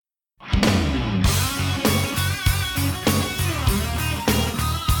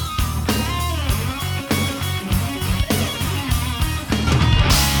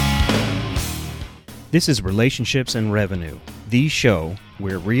This is Relationships and Revenue, the show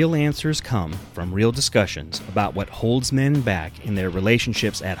where real answers come from real discussions about what holds men back in their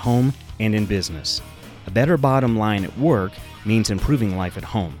relationships at home and in business. A better bottom line at work means improving life at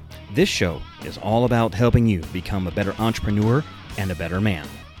home. This show is all about helping you become a better entrepreneur and a better man.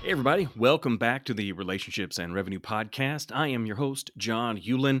 Hey everybody, welcome back to the Relationships and Revenue podcast. I am your host, John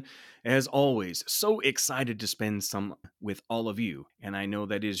Hewlin. As always, so excited to spend some with all of you, and I know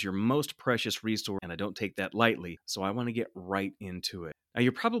that is your most precious resource, and I don't take that lightly, so I want to get right into it. Now,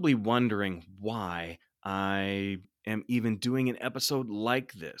 you're probably wondering why I am even doing an episode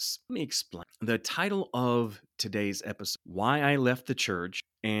like this. Let me explain. The title of today's episode, Why I Left the Church,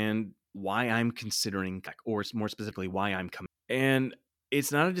 and why I'm considering, or more specifically, why I'm coming. And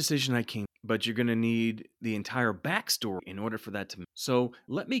it's not a decision I came, but you're going to need the entire backstory in order for that to. So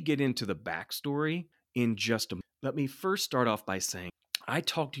let me get into the backstory in just a moment. Let me first start off by saying I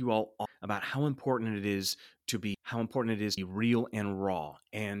talked to you all about how important it is to be real and raw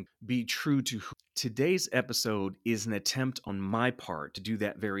and be true to who. Today's episode is an attempt on my part to do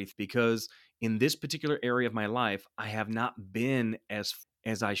that because in this particular area of my life, I have not been as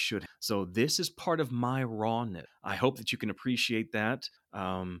I should. So this is part of my rawness. I hope that you can appreciate that.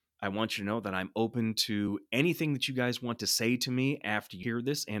 I want you to know that I'm open to anything that you guys want to say to me after you hear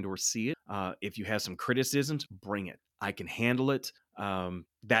this and or see it. If you have some criticisms, bring it. I can handle it.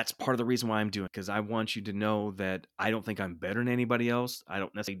 That's part of the reason why I'm doing it, because I want you to know that I don't think I'm better than anybody else. I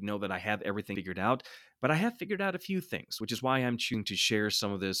don't necessarily know that I have everything figured out, but I have figured out a few things, which is why I'm choosing to share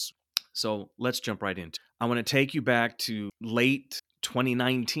some of this. So let's jump right into it. I want to take you back to late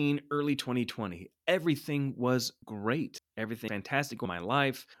 2019, early 2020. Everything was great. Everything fantastic in my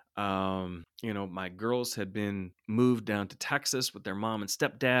life. My girls had been moved down to Texas with their mom and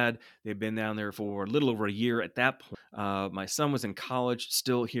stepdad. They'd been down there for a little over a year at that point. My son was in college,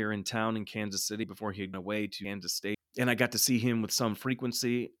 still here in town in Kansas City before he went away to Kansas State. And I got to see him with some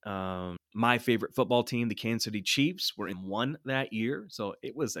frequency. My favorite football team, the Kansas City Chiefs, were in one that year. So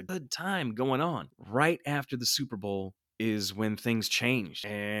it was a good time going on. Right after the Super Bowl is when things changed.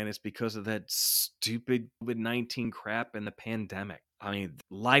 And it's because of that stupid COVID-19 crap and the pandemic. I mean,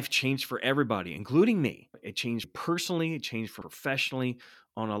 life changed for everybody, including me. It changed personally, it changed professionally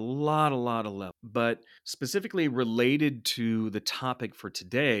on a lot of levels. But specifically related to the topic for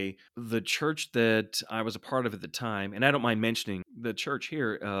today, the church that I was a part of at the time, and I don't mind mentioning the church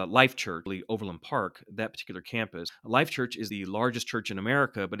here, Life Church, Overland Park, that particular campus. Life Church is the largest church in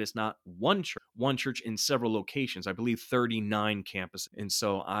America, but it's not one church in several locations, I believe 39 campuses. And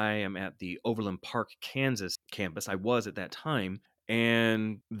so I am at the Overland Park, Kansas campus. I was at that time.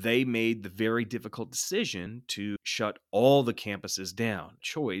 And they made the very difficult decision to shut all the campuses down.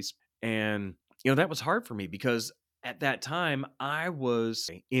 Choice. And, that was hard for me because at that time, I was,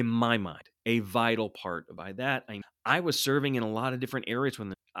 in my mind, a vital part. By that, I was serving in a lot of different areas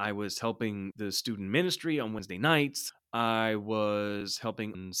when I was helping the student ministry on Wednesday nights. I was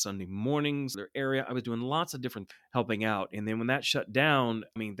helping on Sunday mornings, their area. I was doing lots of different helping out. And then when that shut down,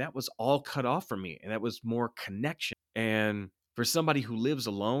 that was all cut off from me. And that was more connection. And for somebody who lives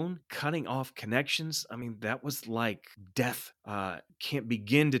alone, cutting off connections, that was like death. Can't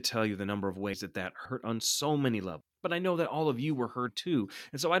begin to tell you the number of ways that hurt on so many levels. But I know that all of you were hurt too.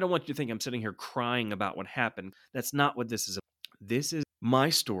 And so I don't want you to think I'm sitting here crying about what happened. That's not what this is about. This is my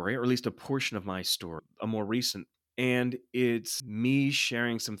story, or at least a portion of my story, a more recent. And it's me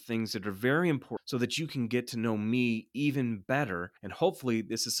sharing some things that are very important so that you can get to know me even better. And hopefully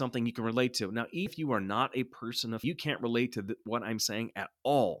this is something you can relate to. Now, if you are not a person you can't relate to what I'm saying at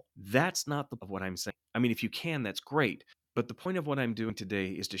all, that's not of what I'm saying. If you can, that's great. But the point of what I'm doing today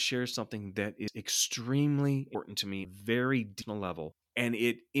is to share something that is extremely important to me, very deep level, and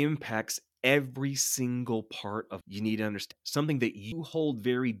it impacts every single part of you need to understand. Something that you hold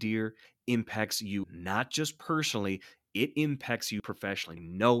very dear impacts you, not just personally, it impacts you professionally.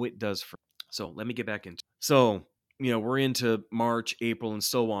 No, it does. So let me get back into it. So, we're into March, April, and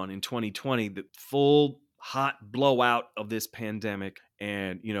so on in 2020, the full hot blowout of this pandemic.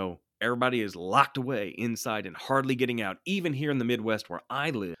 And, everybody is locked away inside and hardly getting out. Even here in the Midwest where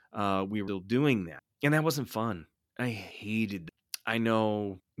I live, we were still doing that. And that wasn't fun. I hated that. I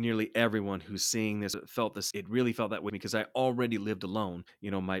know nearly everyone who's seeing this felt this. It really felt that way because I already lived alone.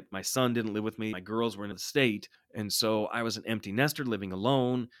 My son didn't live with me. My girls were in the state. And so I was an empty nester living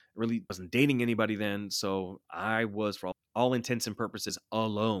alone. Really wasn't dating anybody then. So I was, for all intents and purposes,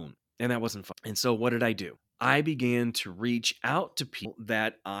 alone. And that wasn't fun. And so what did I do? I began to reach out to people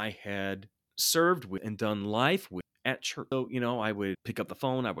that I had served with and done life with at church. So, I would pick up the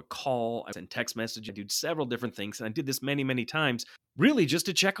phone, I would call, I would send text messages, I did several different things. And I did this many, many times, really just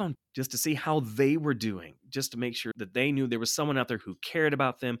to check on, just to see how they were doing, just to make sure that they knew there was someone out there who cared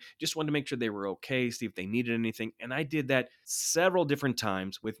about them, just wanted to make sure they were okay, see if they needed anything. And I did that several different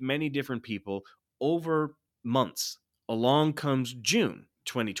times with many different people over months. Along comes June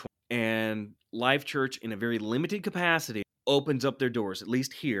 2020, and Life Church, in a very limited capacity, opens up their doors, at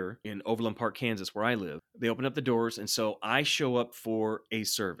least here in Overland Park, Kansas, where I live. They open up the doors, and so I show up for a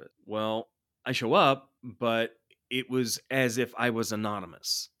service. Well, I show up, but it was as if I was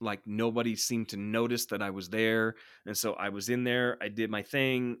anonymous. Like nobody seemed to notice that I was there. And so I was in there, I did my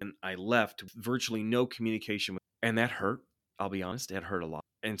thing, and I left. Virtually no communication. And that hurt. I'll be honest, it hurt a lot.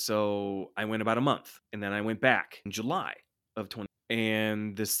 And so I went about a month, and then I went back in July of 20.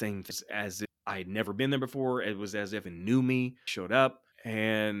 And this thing was as if I had never been there before. It was as if it knew me, showed up.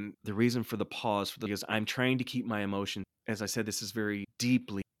 And the reason for the pause because I'm trying to keep my emotions. As I said, this is very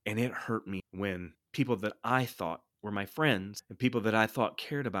deeply, and it hurt me when people that I thought were my friends and people that I thought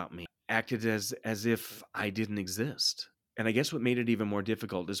cared about me acted as if I didn't exist. And I guess what made it even more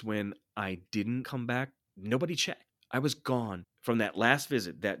difficult is when I didn't come back, nobody checked. I was gone from that last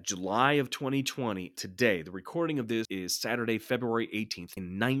visit, that July of 2020. Today, the recording of this is Saturday, February 18th.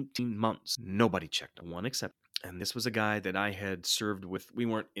 In 19 months, nobody checked, one except. And this was a guy that I had served with. We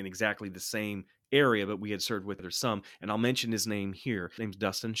weren't in exactly the same area, but we had served with some. And I'll mention his name here. His name's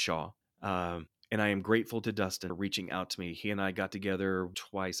Dustin Shaw. And I am grateful to Dustin for reaching out to me. He and I got together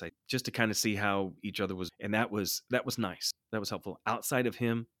twice, just to kind of see how each other was. And that was nice. That was helpful. Outside of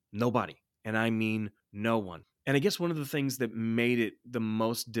him, nobody. And I mean no one. And I guess one of the things that made it the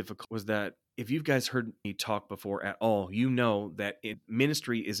most difficult was that if you guys heard me talk before at all, you know that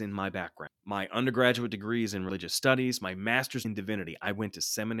ministry is in my background. My undergraduate degree is in religious studies, my master's in divinity. I went to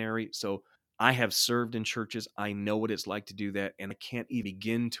seminary, so I have served in churches. I know what it's like to do that, and I can't even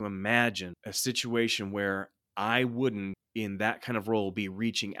begin to imagine a situation where I wouldn't, in that kind of role, be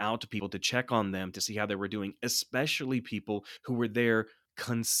reaching out to people to check on them, to see how they were doing, especially people who were there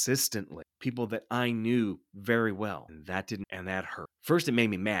consistently, people that I knew very well. And that hurt. First, it made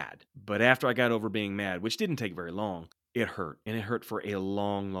me mad, but after I got over being mad, which didn't take very long, it hurt, and it hurt for a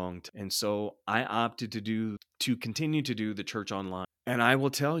long, long time. And so I opted to continue to do the church online. And I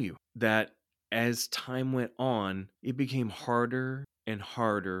will tell you that as time went on, it became harder and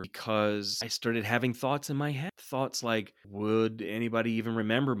harder because I started having thoughts in my head. Thoughts like, would anybody even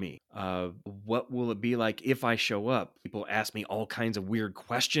remember me? What will it be like if I show up? People ask me all kinds of weird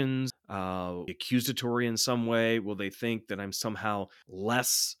questions, accusatory in some way. Will they think that I'm somehow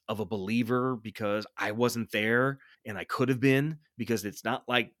less of a believer because I wasn't there and I could have been? Because it's not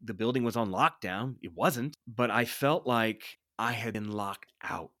like the building was on lockdown. It wasn't. But I felt like I had been locked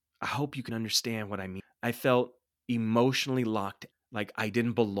out. I hope you can understand what I mean. I felt emotionally locked, like I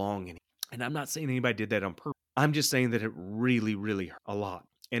didn't belong anymore. And I'm not saying anybody did that on purpose. I'm just saying that it really, really hurt a lot.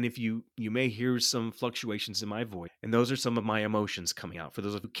 And if you may hear some fluctuations in my voice, and those are some of my emotions coming out for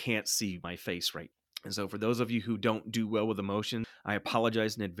those of you who can't see my face right. And so for those of you who don't do well with emotion, I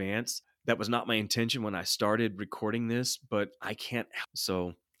apologize in advance. That was not my intention when I started recording this, but I can't help.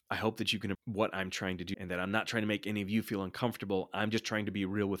 So I hope that you can what I'm trying to do, and that I'm not trying to make any of you feel uncomfortable. I'm just trying to be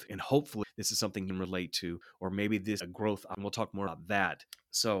real with, and hopefully this is something you can relate to, or maybe this a growth. And we'll talk more about that.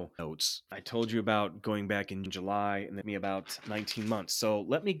 So notes. I told you about going back in July, and then me about 19 months. So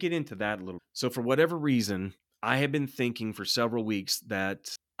let me get into that a little. So for whatever reason, I have been thinking for several weeks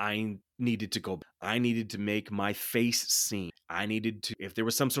that I needed to go. I needed to make my face seen. I needed to, if there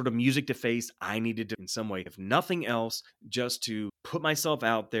was some sort of music to face, I needed to, in some way, if nothing else, just to put myself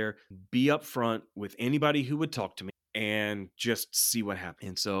out there, be upfront with anybody who would talk to me, and just see what happened.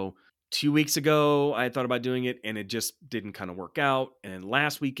 And so 2 weeks ago, I thought about doing it, and it just didn't kind of work out. And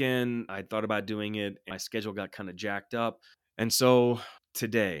last weekend, I thought about doing it, and my schedule got kind of jacked up. And so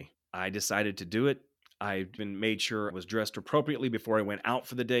today, I decided to do it. I've been made sure I was dressed appropriately before I went out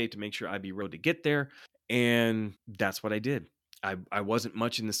for the day to make sure I'd be ready to get there. And that's what I did. I wasn't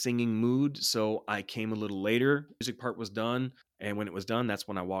much in the singing mood, so I came a little later. The music part was done. And when it was done, that's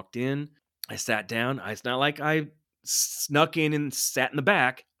when I walked in. I sat down. It's not like I snuck in and sat in the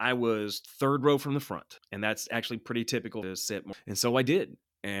back. I was third row from the front. And that's actually pretty typical to sit more. And so I did.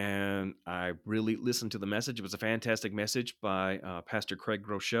 And I really listened to the message. It was a fantastic message by Pastor Craig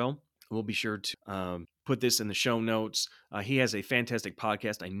Groeschel. We'll be sure to put this in the show notes. He has a fantastic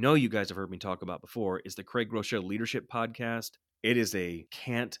podcast I know you guys have heard me talk about before. It's the Craig Groeschel Leadership Podcast. It is a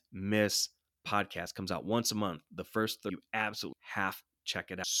can't miss podcast. Comes out once a month. The first 30 you absolutely have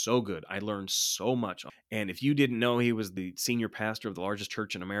Check it out. So good. I learned so much. And if you didn't know he was the senior pastor of the largest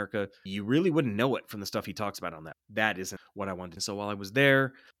church in America, you really wouldn't know it from the stuff he talks about on that. That isn't what I wanted. So while I was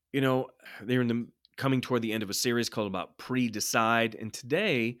there, they're coming toward the end of a series called about pre-decide. And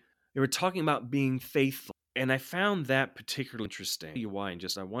today they were talking about being faithful. And I found that particularly interesting. I'll tell you why? And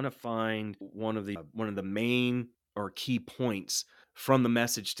I want to find one of the main or key points from the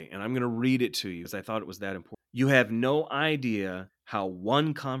message, and I'm going to read it to you because I thought it was that important. You have no idea how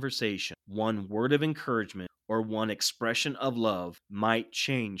one conversation, one word of encouragement, or one expression of love might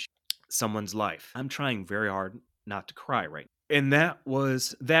change someone's life. I'm trying very hard not to cry right now. And that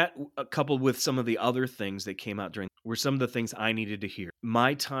coupled with some of the other things that came out were some of the things I needed to hear.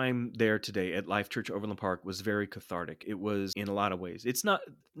 My time there today at Life Church Overland Park was very cathartic. It was in a lot of ways. It's not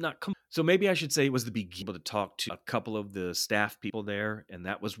so maybe I should say it was the beginning to talk to a couple of the staff people there, and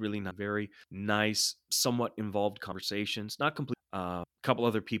that was really not very nice, somewhat involved conversations. Not complete. A couple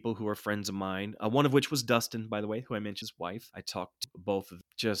other people who are friends of mine, one of which was Dustin, by the way, who I mentioned, his wife. I talked to both of them,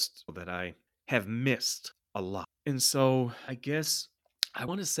 just that I have missed a lot. And so I guess I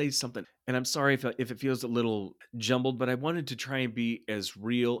want to say something, and I'm sorry if it feels a little jumbled, but I wanted to try and be as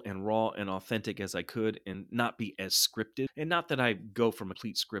real and raw and authentic as I could and not be as scripted. And not that I go from a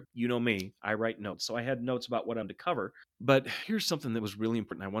complete script. You know me, I write notes. So I had notes about what I'm to cover. But here's something that was really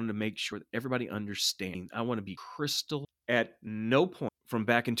important. I wanted to make sure that everybody understands. I want to be crystal at no point from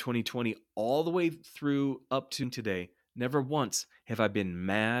back in 2020 all the way through up to today. Never once have I been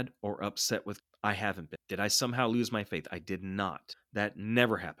mad or upset with. I haven't been. Did I somehow lose my faith? I did not. That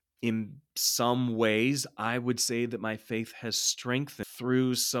never happened. In some ways, I would say that my faith has strengthened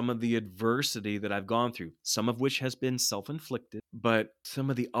through some of the adversity that I've gone through, some of which has been self-inflicted, but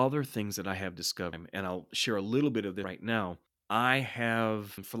some of the other things that I have discovered, and I'll share a little bit of this right now. I have,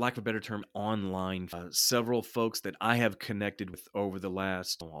 for lack of a better term, online several folks that I have connected with over the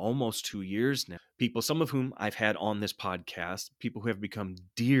last almost 2 years now. People, some of whom I've had on this podcast, people who have become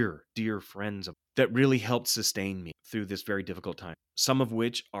dear, dear friends of that really helped sustain me through this very difficult time. Some of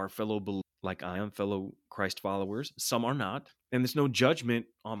which are fellow believers, like I am, fellow Christ followers. Some are not. And there's no judgment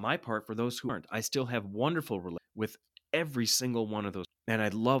on my part for those who aren't. I still have wonderful relationships with every single one of those. And I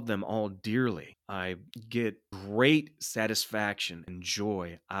love them all dearly. I get great satisfaction and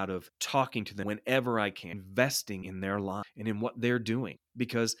joy out of talking to them whenever I can, investing in their life and in what they're doing,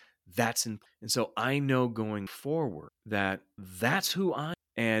 because that's in. And so I know going forward that that's who I am.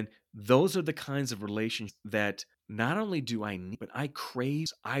 And those are the kinds of relationships that not only do I need, but I crave.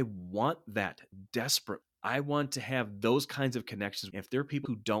 I want that desperate. I want to have those kinds of connections. If there are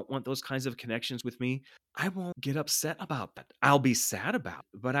people who don't want those kinds of connections with me, I won't get upset about that. I'll be sad about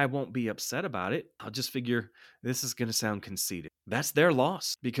it, but I won't be upset about it. I'll just figure this is going to sound conceited. That's their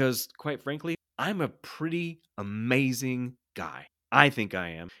loss because, quite frankly, I'm a pretty amazing guy. I think I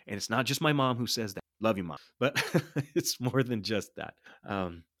am. And it's not just my mom who says that. Love you, Mom. But it's more than just that.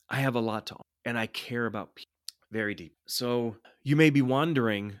 I have a lot to offer, and I care about people very deep. So you may be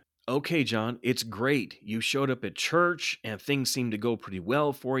wondering, okay, John, it's great. You showed up at church and things seem to go pretty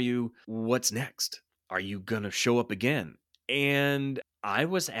well for you. What's next? Are you going to show up again? And I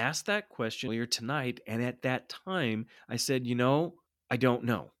was asked that question earlier tonight. And at that time, I said, I don't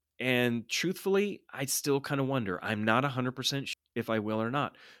know. And truthfully, I still kind of wonder. I'm not 100% sure if I will or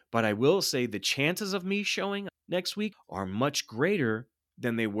not. But I will say the chances of me showing up next week are much greater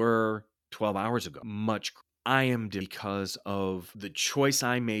than they were 12 hours ago. Much. I am because of the choice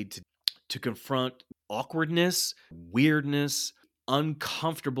I made to confront awkwardness, weirdness,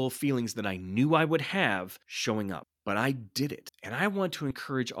 uncomfortable feelings that I knew I would have showing up. But I did it. And I want to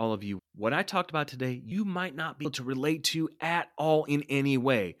encourage all of you. What I talked about today, you might not be able to relate to at all in any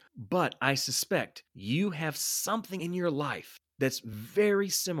way. But I suspect you have something in your life that's very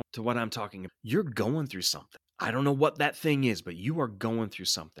similar to what I'm talking about. You're going through something. I don't know what that thing is, but you are going through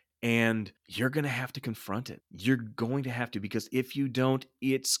something. And you're going to have to confront it. You're going to have to, because if you don't,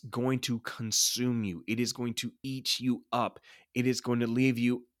 it's going to consume you. It is going to eat you up. It is going to leave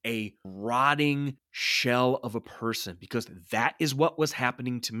you a rotting shell of a person, because that is what was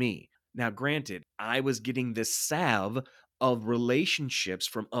happening to me. Now, granted, I was getting this salve of relationships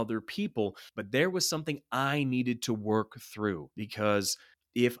from other people, but there was something I needed to work through, because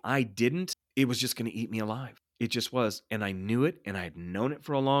if I didn't, it was just going to eat me alive. It just was. And I knew it, and I had known it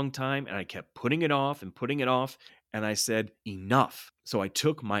for a long time, and I kept putting it off and putting it off. And I said, enough. So I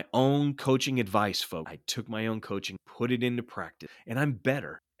took my own coaching advice, folks. I took my own coaching, put it into practice, and I'm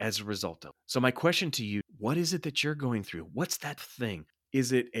better as a result of it. So my question to you, what is it that you're going through? What's that thing?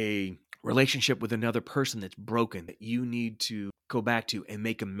 Is it a relationship with another person that's broken that you need to go back to and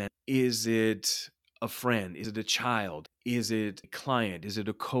make amends? Is it a friend? Is it a child? Is it a client? Is it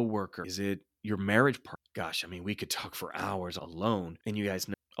a coworker? Is it your marriage partner? Gosh, I mean, we could talk for hours alone, and you guys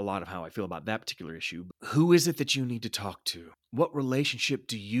know a lot of how I feel about that particular issue. Who is it that you need to talk to? What relationship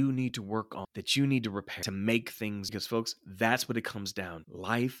do you need to work on, that you need to repair to make things? Because folks, that's what it comes down.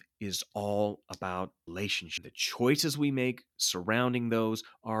 Life is all about relationship. The choices we make surrounding those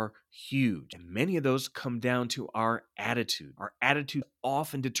are huge. And many of those come down to our attitude. Our attitude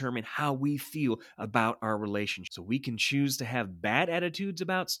often determine how we feel about our relationship. So we can choose to have bad attitudes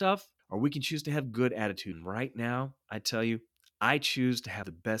about stuff, or we can choose to have good attitude. And right now, I tell you, I choose to have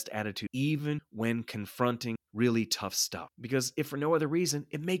the best attitude even when confronting really tough stuff. Because if for no other reason,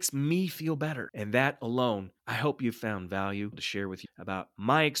 it makes me feel better. And that alone, I hope you found value to share with you about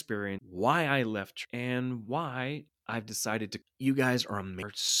my experience, why I left, and why I've decided to. You guys are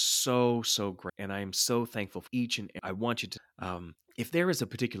amazing. So great. And I am so thankful for each and I want you to, if there is a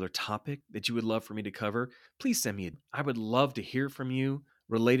particular topic that you would love for me to cover, please send me. I would love to hear from you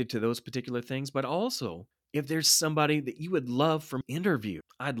related to those particular things, but also if there's somebody that you would love from interview,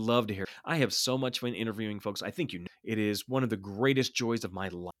 I'd love to hear. I have so much fun interviewing folks. I think you know it is one of the greatest joys of my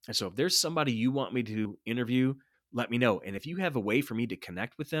life. And so if there's somebody you want me to interview, let me know. And if you have a way for me to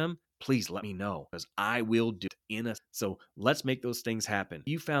connect with them, please let me know because I will do it So let's make those things happen.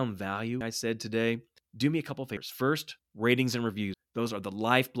 If you found value, I said today, do me a couple favors. First, ratings and reviews. Those are the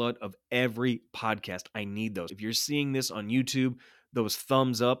lifeblood of every podcast. I need those. If you're seeing this on YouTube, those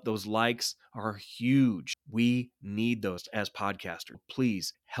thumbs up, those likes are huge. We need those as podcasters.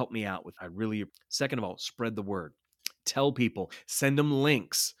 Please help me out with. Second of all, spread the word. Tell people, send them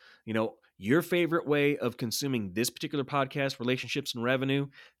links. Your favorite way of consuming this particular podcast, Relationships and Revenue,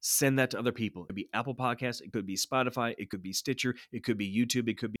 send that to other people. It could be Apple Podcasts, it could be Spotify, it could be Stitcher, it could be YouTube,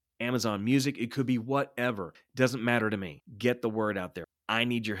 it could be Amazon Music, it could be whatever. Doesn't matter to me. Get the word out there. I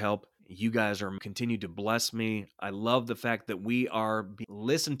need your help. You guys are continue to bless me. I love the fact that we are being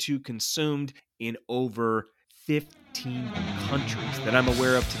listened to, consumed in over 15 countries that I'm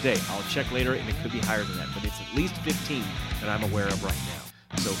aware of today. I'll check later, and it could be higher than that, but it's at least 15 that I'm aware of right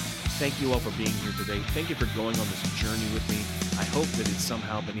now. So thank you all for being here today. Thank you for going on this journey with me. I hope that it's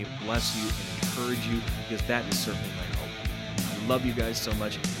somehow been able to bless you and encourage you, because that is certainly my hope. I love you guys so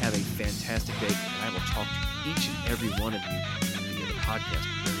much. Have a fantastic day, and I will talk to each and every one of you via the podcast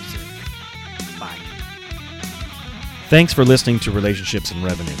very soon. Bye. Thanks for listening to Relationships and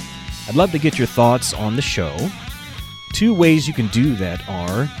Revenue. I'd love to get your thoughts on the show. 2 ways you can do that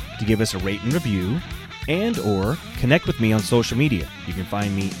are to give us a rate and review and or connect with me on social media. You can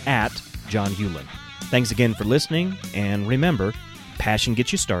find me at John Hewlin. Thanks again for listening, and remember, passion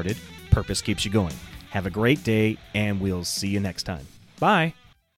gets you started, purpose keeps you going. Have a great day, and we'll see you next time. Bye.